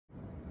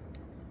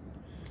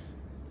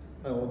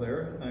Hello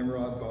there, I'm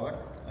Rod Bach.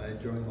 I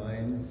joined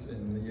Lions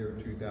in the year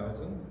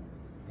 2000,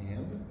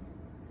 and...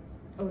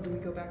 Oh, do we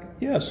go back?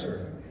 Yes.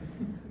 Sure.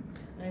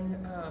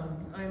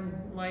 I'm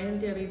Lion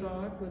Debbie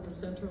Bach with the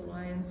Central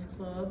Lions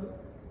Club,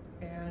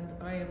 and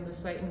I am the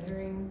Sight and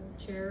Hearing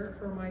Chair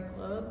for my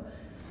club.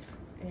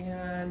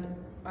 And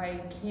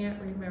I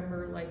can't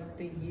remember like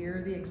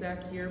the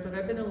exact year, but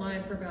I've been a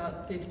Lion for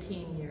about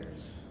 15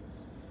 years.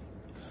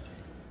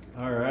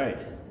 All right.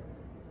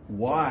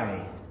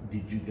 Why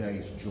did you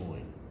guys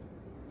join?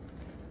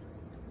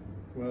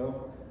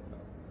 Well,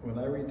 when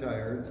I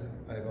retired,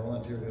 I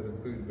volunteered at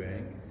a food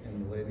bank,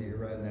 and the lady who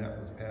ran that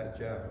was Pat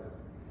Jaffer,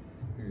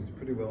 who was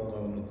pretty well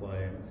known with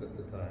Lions at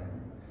the time.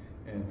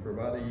 And for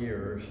about a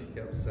year, she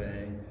kept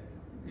saying,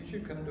 "You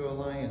should come to a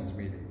Lions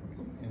meeting."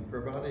 And for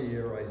about a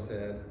year, I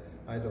said,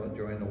 "I don't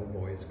join old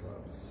boys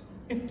clubs."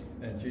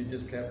 And she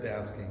just kept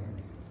asking,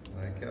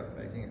 and I kept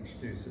making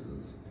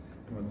excuses.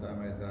 One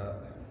time I thought,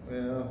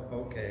 well,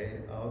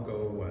 okay, I'll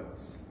go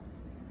once.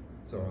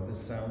 So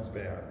this sounds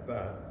bad,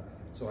 but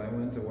so I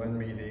went to one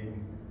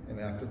meeting, and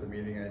after the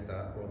meeting I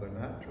thought, well, they're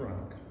not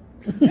drunk.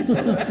 So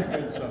that's a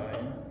good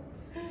sign.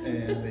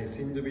 And they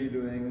seem to be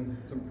doing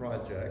some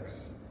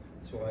projects.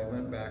 So I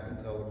went back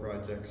until the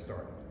project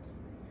started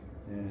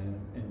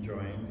and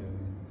joined.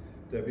 And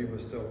Debbie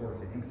was still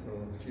working, so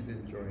she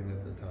didn't join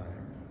at the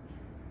time.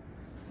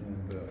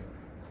 And,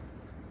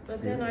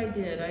 but then I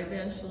did. I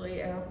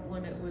eventually,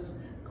 when it was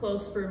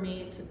close for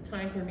me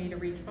time for me to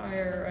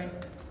retire,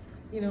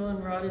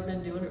 and Rod had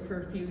been doing it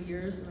for a few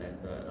years, and I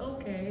thought,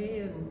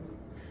 okay, and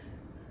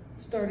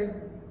started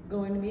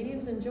going to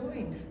meetings and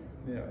joined.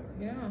 yeah.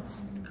 Yeah.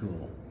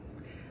 Cool.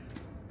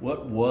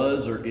 What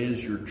was or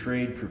is your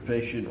trade,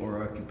 profession,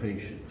 or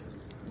occupation?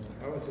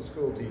 I was a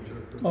school teacher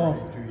for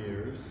 32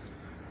 years,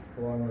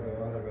 along with a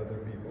lot of other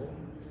people.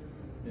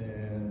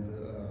 And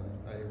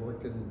I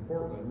worked in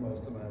Portland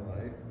most of my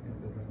life. And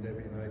then when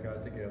Debbie and I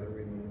got together,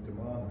 we moved to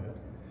Monmouth.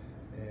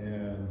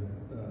 And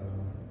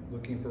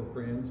looking for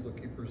friends,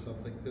 looking for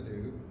something to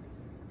do.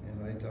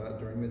 And I taught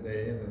during the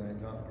day, and then I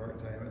taught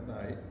part-time at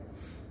night.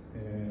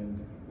 And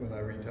when I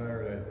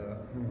retired, I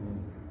thought,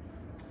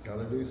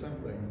 gotta do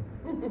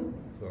something.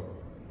 So.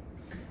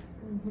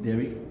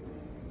 Debbie?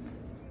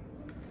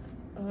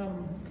 I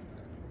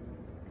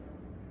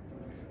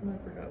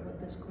forgot what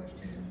this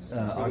question is.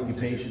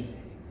 Occupation?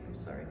 I'm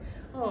sorry.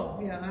 Oh,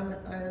 yeah,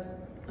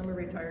 I'm a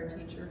retired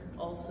teacher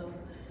also.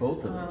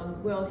 Both of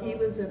them? Well, he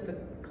was at the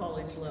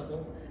college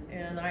level,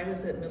 and I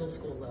was at middle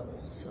school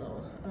level,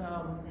 so.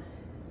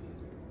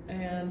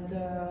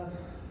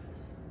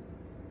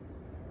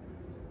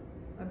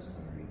 I'm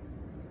sorry.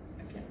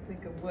 I can't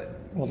think of what.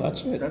 Well,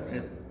 that's it. That's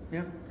it,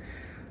 yeah.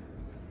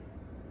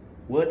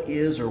 What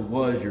is or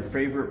was your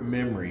favorite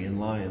memory in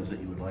Lions that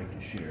you would like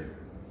to share?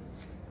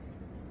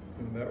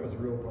 And that was a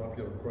real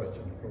popular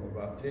question from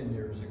about 10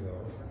 years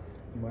ago.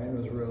 Mine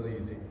was real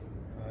easy.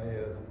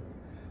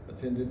 I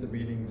attended the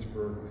meetings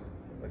for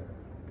like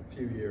a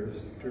few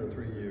years, 2 or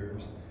 3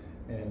 years,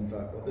 and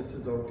thought, well, this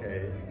is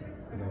okay.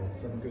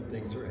 Some good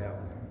things are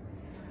happening.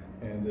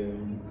 And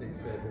then they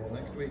said, well,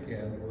 next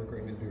weekend we're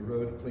going to do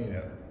road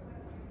cleanup.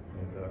 And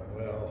I thought,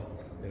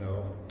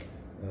 well,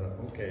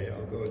 okay,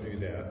 I'll go do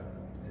that.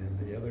 And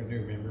the other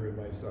new member and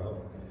myself,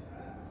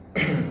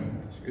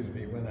 excuse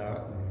me, went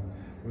out and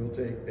we'll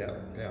take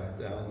that path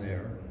down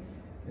there.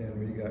 And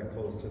we got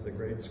close to the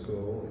grade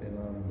school, and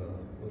on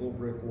the little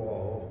brick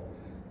wall,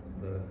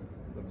 the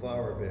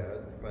flower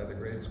bed by the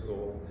grade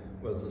school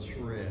was a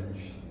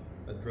syringe,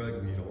 a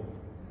drug needle.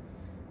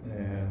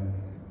 And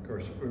of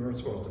course, we weren't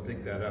supposed to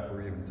pick that up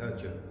or even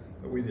touch it,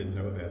 but we didn't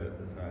know that at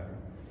the time.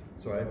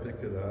 So I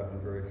picked it up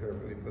and very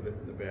carefully put it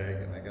in the bag,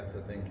 and I got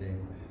to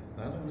thinking,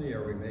 not only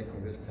are we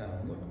making this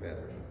town look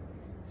better,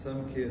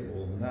 some kid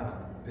will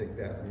not pick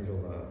that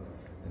needle up.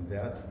 And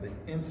that's the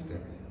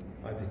instant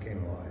I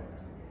became a Lion.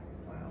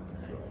 Wow,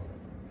 nice. So.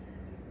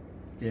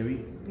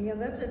 Debbie? Yeah,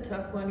 that's a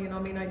tough one.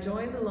 I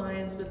joined the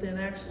Lions, but then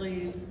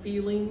actually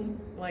feeling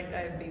like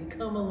I'd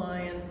become a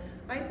Lion,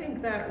 I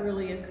think that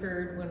really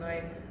occurred when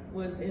I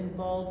was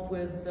involved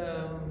with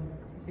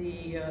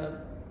the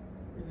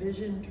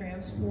vision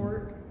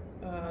transport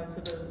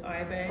to the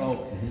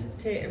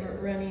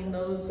iBank, running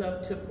those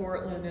up to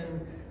Portland,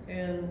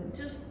 and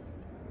just,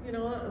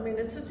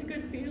 it's such a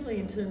good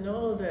feeling to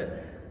know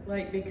that,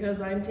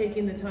 because I'm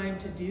taking the time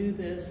to do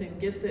this and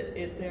get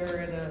it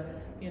there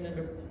in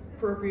an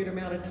appropriate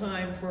amount of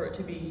time for it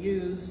to be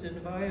used and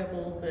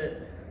viable,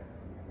 that,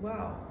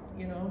 wow,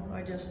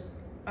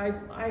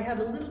 I had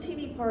a little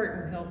teeny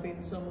part in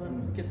helping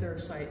someone get their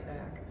sight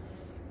back.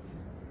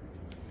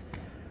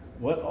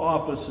 What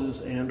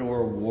offices and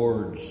or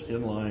awards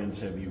in Lions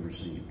have you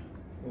received?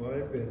 Well,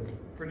 I've been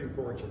pretty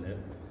fortunate.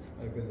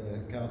 I've been a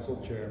council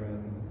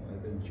chairman.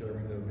 I've been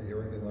chairman of the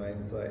Oregon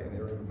Lions Sight and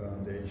Hearing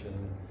Foundation.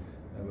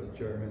 I was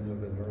chairman of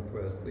the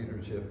Northwest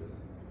Leadership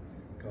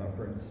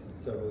Conference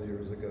several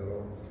years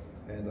ago,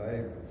 and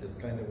I just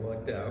kind of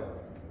lucked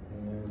out.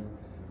 And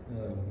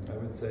I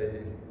would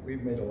say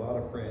we've made a lot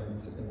of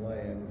friends in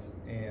Lions,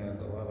 and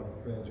a lot of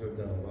friends who have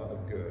done a lot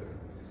of good.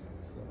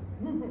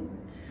 So.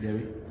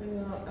 Debbie?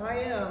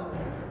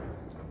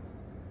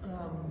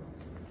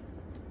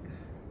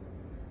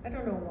 I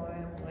don't know why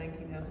I'm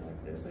blanking out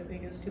like this. I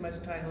think it's too much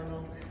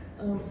Tylenol.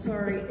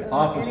 Sorry.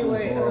 Offices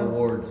anyway, or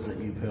awards that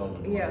you've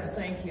held in Yes, life.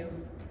 thank you.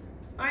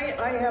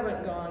 I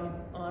haven't gone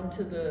on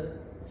to the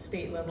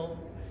state level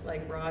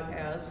like Rod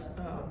has,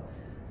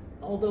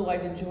 although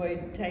I've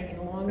enjoyed tagging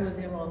along with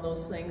him on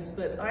those things.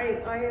 But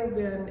I have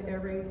been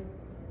every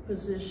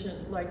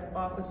position, like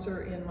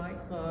officer in my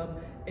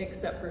club,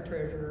 except for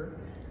treasurer.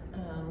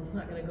 I'm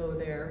not going to go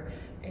there.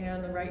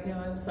 And right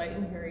now I'm sight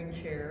and hearing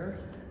chair.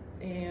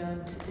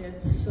 And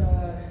it's,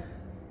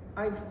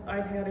 I've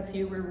had a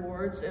few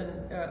rewards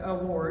and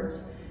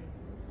awards,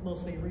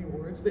 mostly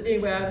rewards, but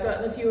anyway, I've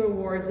gotten a few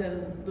awards,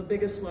 and the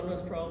biggest one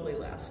was probably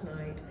last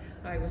night.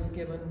 I was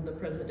given the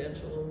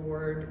presidential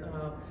award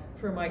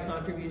for my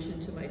contribution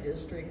to my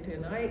district,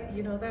 and I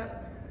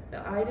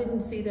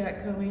didn't see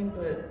that coming,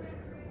 but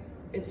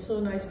it's so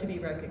nice to be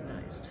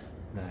recognized.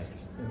 Nice.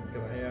 And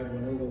can I add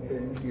one little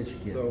thing? Yes, you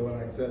can. So when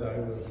I said I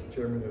was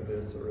chairman of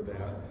this or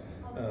that,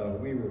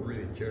 we were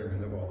really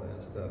chairman of all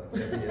that stuff.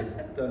 Debbie has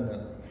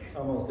done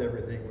almost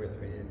everything with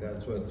me, and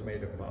that's what's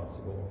made it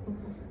possible.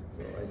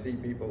 So I see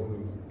people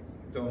who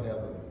don't have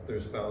their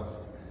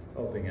spouse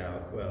helping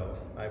out. Well,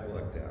 I've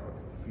lucked out.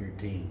 Your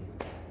team.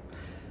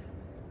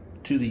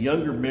 To the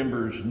younger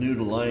members new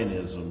to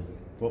Lionism,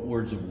 what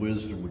words of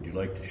wisdom would you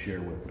like to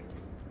share with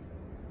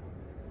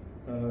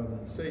them?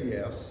 Say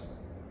yes.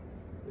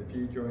 If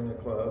you join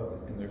a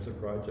club and there's a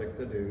project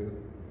to do,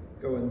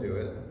 go and do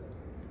it.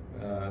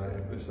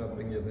 If there's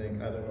something you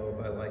think, I don't know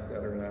if I like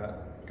that or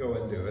not, go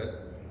and do it.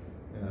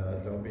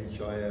 Don't be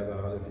shy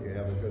about if you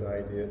have a good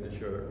idea to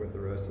share it with the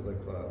rest of the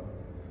club.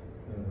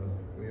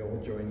 We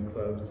all join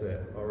clubs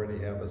that already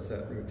have a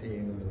set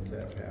routine and a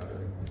set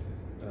pattern.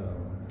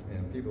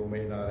 And people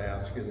may not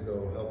ask you to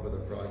go help with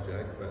a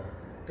project, but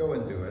go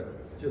and do it.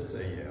 Just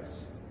say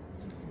yes.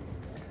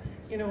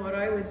 You know, what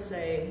I would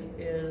say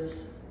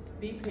is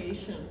be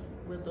patient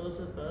with those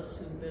of us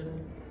who've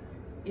been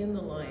in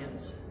the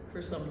Lions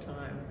for some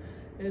time.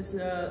 Is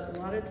a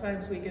lot of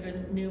times we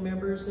get new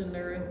members and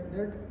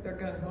they're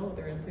gung-ho,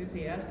 they're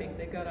enthusiastic,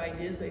 they've got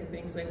ideas,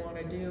 things they want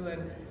to do,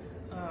 and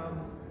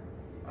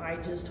I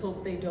just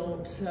hope they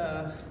don't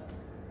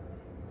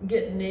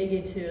get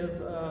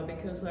negative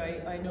because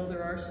I know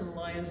there are some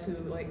Lions who,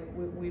 like,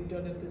 we've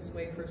done it this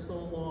way for so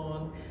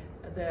long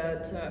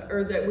that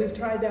or that we've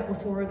tried that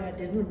before, that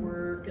didn't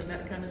work, and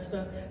that kind of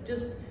stuff.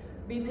 Just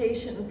be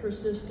patient and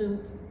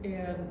persistent,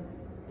 and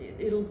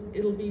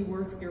it'll be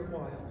worth your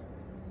while.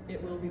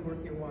 It will be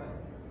worth your while.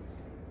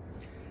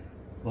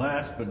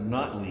 Last but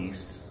not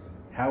least,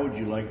 how would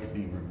you like to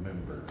be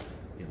remembered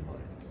in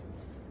life?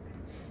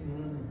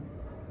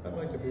 I'd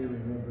like to be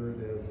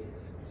remembered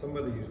as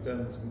somebody who's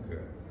done some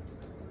good.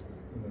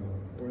 You know,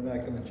 we're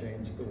not going to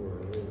change the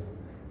world,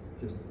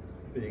 just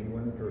being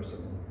one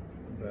person.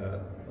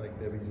 But like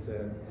Debbie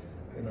said,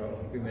 you know,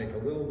 if we make a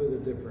little bit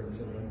of difference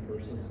in one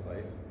person's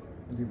life.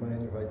 Do you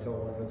mind if I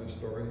tell another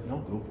story? No,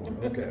 go for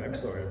it. Okay, I'm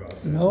sorry about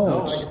that.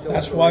 No,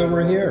 that's why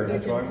we're here.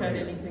 That's why cut we're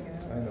here. anything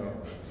out. I know.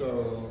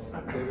 So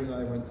Debbie and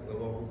I went to the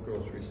local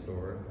grocery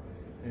store,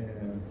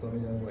 and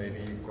some young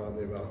lady,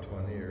 probably about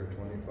 20 or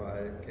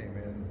 25, came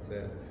in and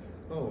said,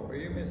 "Oh, are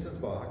you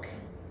Mrs. Bach?"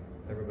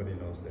 Everybody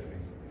knows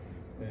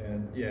Debbie.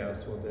 And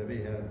yes, well,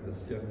 Debbie had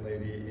this young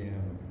lady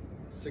in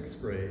 6th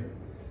grade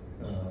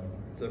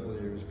several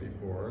years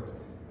before.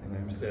 And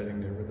I'm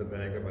standing there with a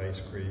bag of ice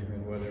cream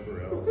and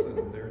whatever else,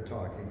 and they're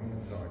talking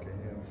and talking,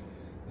 and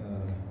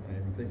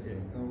I'm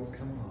thinking, oh,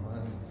 come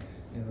on.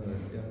 And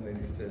the young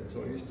lady said, so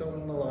are you still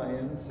in the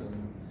Lions?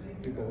 And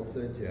we both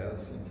said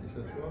yes. And she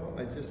says, well,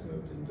 I just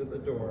moved into the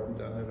dorm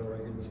down at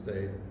Oregon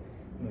State,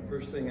 and the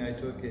first thing I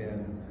took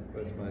in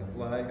was my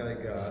flag I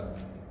got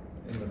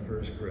in the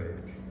 1st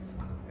grade.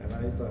 And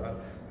I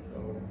thought,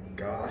 oh,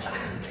 gosh, I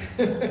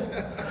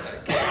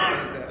can't see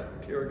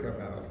that tear come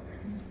out.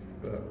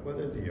 But what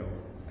a deal.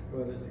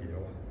 What a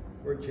deal.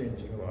 We're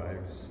changing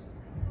lives.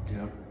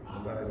 Yep.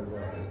 And I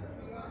love it.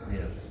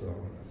 Yes. So.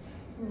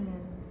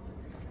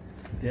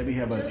 Debbie,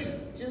 how about you?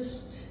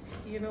 Just,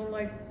 you know,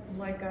 like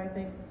I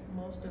think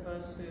most of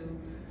us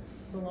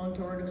who belong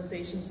to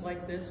organizations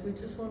like this, we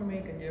just want to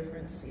make a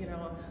difference. You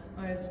know,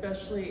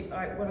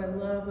 what I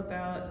love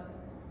about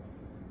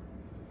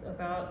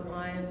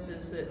Lions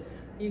is that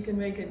you can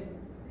make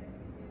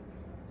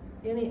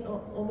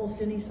almost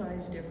any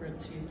size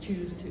difference you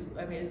choose to.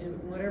 I mean,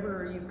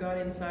 whatever you've got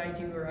inside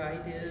you or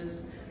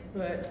ideas,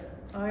 but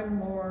I'm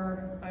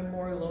more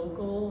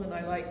local, and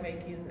I like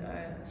making,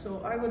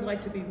 so I would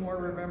like to be more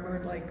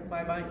remembered like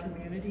by my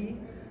community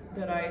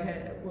that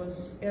I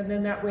was, and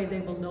then that way they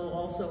will know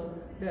also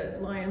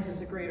that Lions is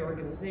a great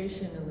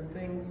organization and the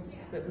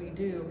things that we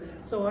do.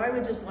 So I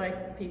would just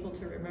like people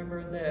to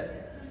remember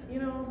that, you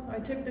know, I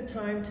took the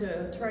time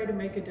to try to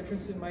make a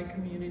difference in my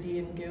community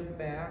and give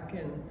back,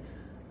 and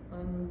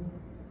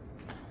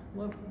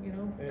well, you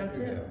know, that's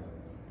it.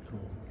 Cool.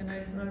 And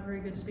I'm not a very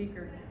good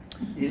speaker.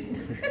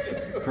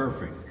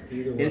 Perfect.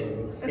 Either one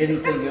of us.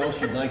 Anything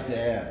else you'd like to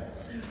add?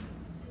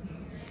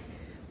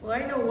 Well,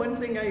 I know one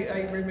thing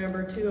I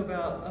remember too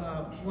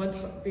about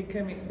once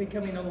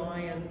becoming a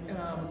Lion,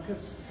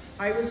 because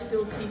I was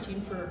still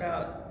teaching for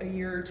about a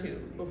year or two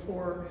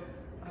before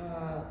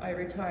I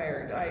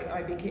retired.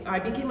 I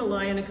became a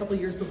Lion a couple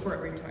years before I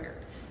retired,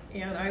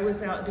 and I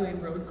was out doing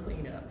road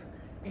cleanup,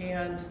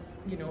 and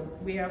you know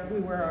we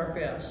wear our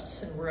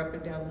vests and we're up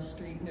and down the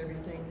street and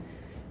everything.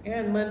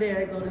 And Monday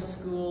I go to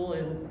school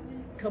and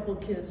a couple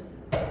of kids,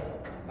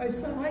 I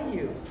saw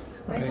you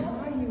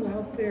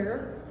out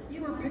there.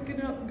 You were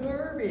picking up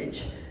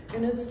garbage.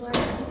 And it's like,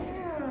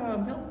 yeah,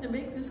 I'm helping to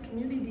make this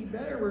community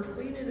better. We're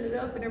cleaning it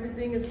up and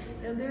everything.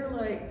 And they're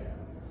like,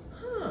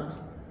 huh,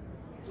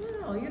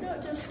 well, you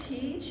don't just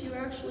teach, you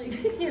actually,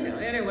 you know,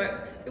 anyway,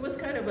 it was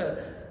kind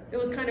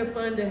of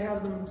fun to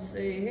have them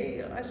say,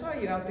 hey, I saw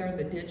you out there in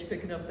the ditch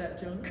picking up that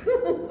junk.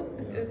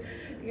 Yeah.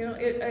 You know,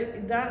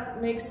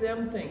 that makes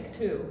them think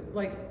too.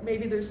 Like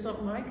maybe there's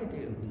something I could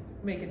do,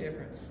 make a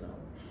difference. So.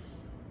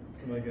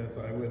 And I guess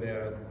I would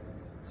add,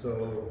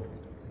 so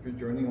if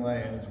you're joining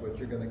Lions, what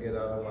you're going to get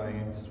out of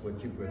Lions is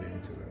what you put into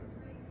it.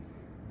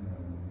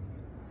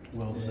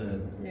 Well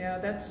said. Yeah,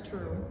 that's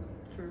true.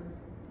 True.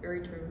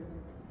 Very true.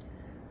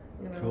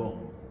 You know.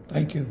 Cool.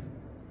 Thank you.